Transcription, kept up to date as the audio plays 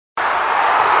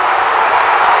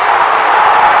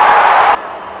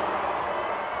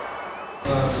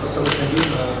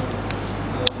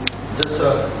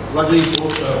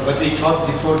what we thought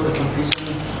before the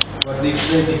competition, what we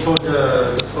played before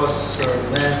the first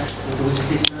match with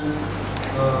Uzbekistan.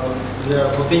 We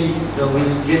are hoping that we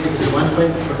will get 1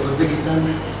 point for Uzbekistan.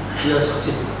 We are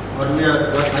succeeding. What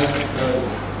I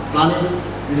planning,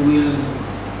 we will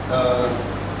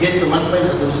get the 1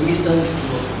 point of the Uzbekistan.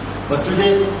 But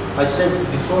today, I said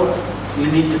before,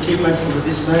 we need the 3 points for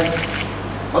this match.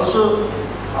 Also,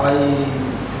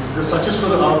 this is a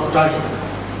successful our target.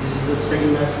 This is the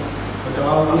second match. But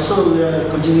also, we are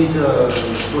continuing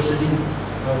proceeding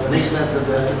the next match that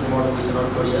we have to tomorrow with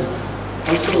North Korea.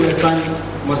 Also, we are trying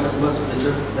much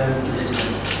better than today's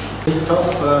match. It's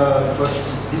tough for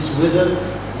this weather.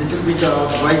 Little bit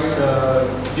of wise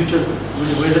due to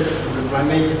the weather, the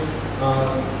climate.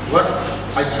 What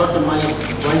I thought my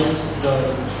wise, the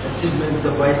achievement,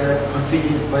 the wise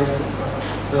confidence, wise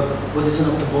the position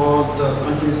of the ball, the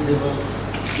confidence level,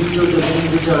 due to the little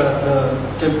bit the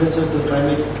temperature, the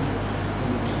climate,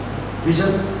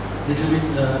 vision, little bit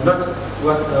not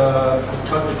what I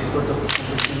thought before the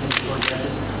competition before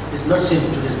matches. It's not same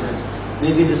to this match.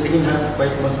 Maybe the second half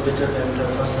quite much better than the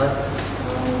first half.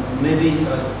 Maybe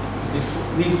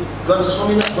we got so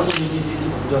many opportunities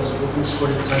to open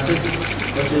scoring chances,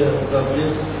 but the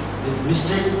players did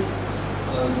mistake,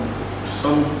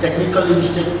 some technical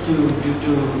mistake due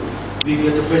to we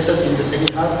get the pressure in the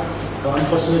second half.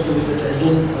 Unfortunately, we get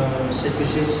again set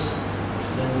pieces.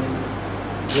 Then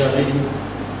we are leading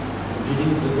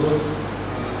the goal.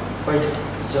 Quite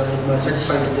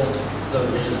satisfied with the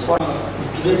results.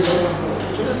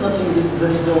 Today's nothing.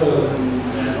 That is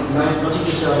nothing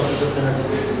to say about the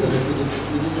penalties. This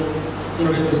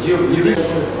is a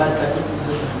bad tackle.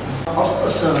 Of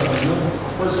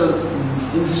course,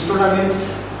 in this tournament,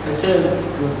 I said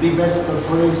big-match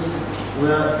performance. We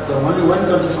are the only one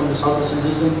country from the South Asian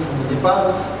region, from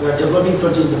Nepal. We are developing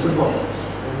country in the football.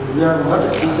 We are not.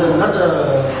 It's not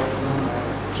a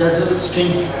casual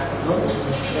strings. No?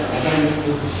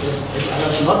 If I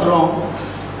was not wrong,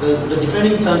 the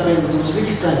defending champion,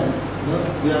 Uzbekistan,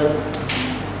 we are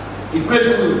equal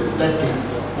to that team.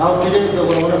 Now today,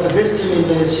 one of the best team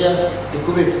in Asia, the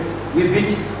Kuwait, we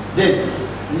beat them.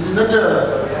 This is not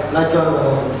not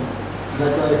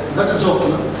a joke.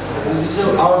 No? This is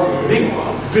our big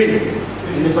dream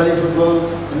in Nepali football,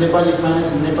 the Nepali fans,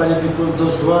 the Nepali people,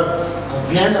 those who are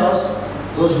behind us,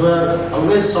 those who are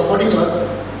always supporting us.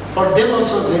 For them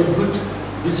also very good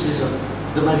this result.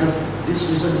 This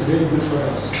result is very good for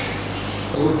us.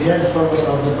 So behind for us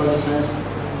our Nepali fans,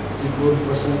 people,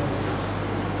 person,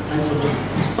 and for them.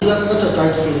 He was not a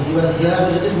tight field. He had a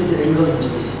little bit of ankle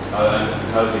injuries. How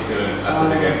did he feel after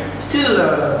the game? Still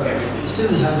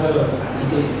have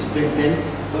ankle pain,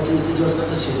 but it was not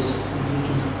a serious.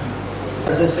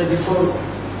 As I said before,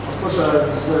 of course,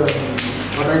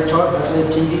 what I thought, what I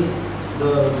thinking,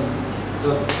 the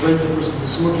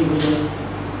smoothly going on.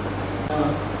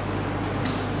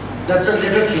 That's a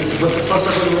later case, but first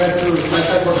of all, we have to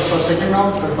qualify for the second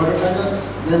round, for the quarterfinal,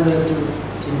 then we have to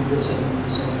think the second round.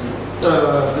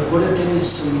 The Korean team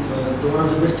is one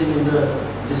of the best team in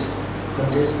this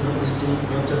contest, this team.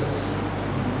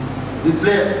 We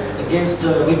play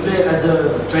as a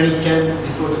training camp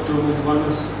before the tournament,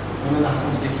 1.5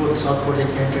 months before the South Korean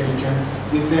training camp.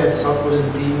 We play as a South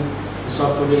Korean team, the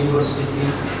South Korean university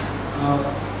team.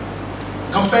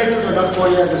 Compared to the North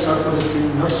Korea and the South Korean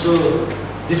team, not so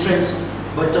different.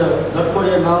 But North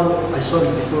Korea now, I saw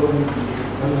it before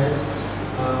one match.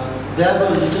 They have a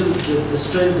little the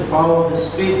strength, the power, the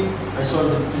speed. I saw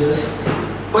the players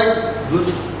quite good,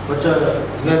 but we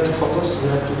have to focus. We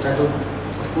have to tackle.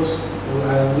 Of course,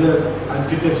 I'm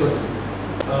prepared for it.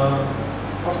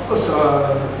 Of course,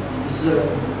 this is a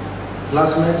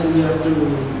last match. We have to.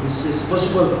 It's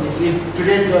possible if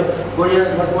today North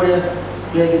Korea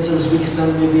play against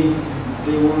Uzbekistan, maybe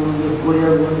they won. Korea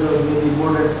won maybe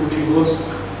more than 2-3 goals.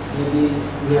 Maybe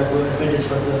we have advantage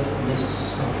for the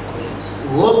next.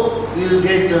 Hope we will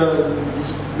get.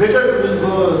 It's better. We will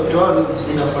go draw. It's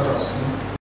enough for us.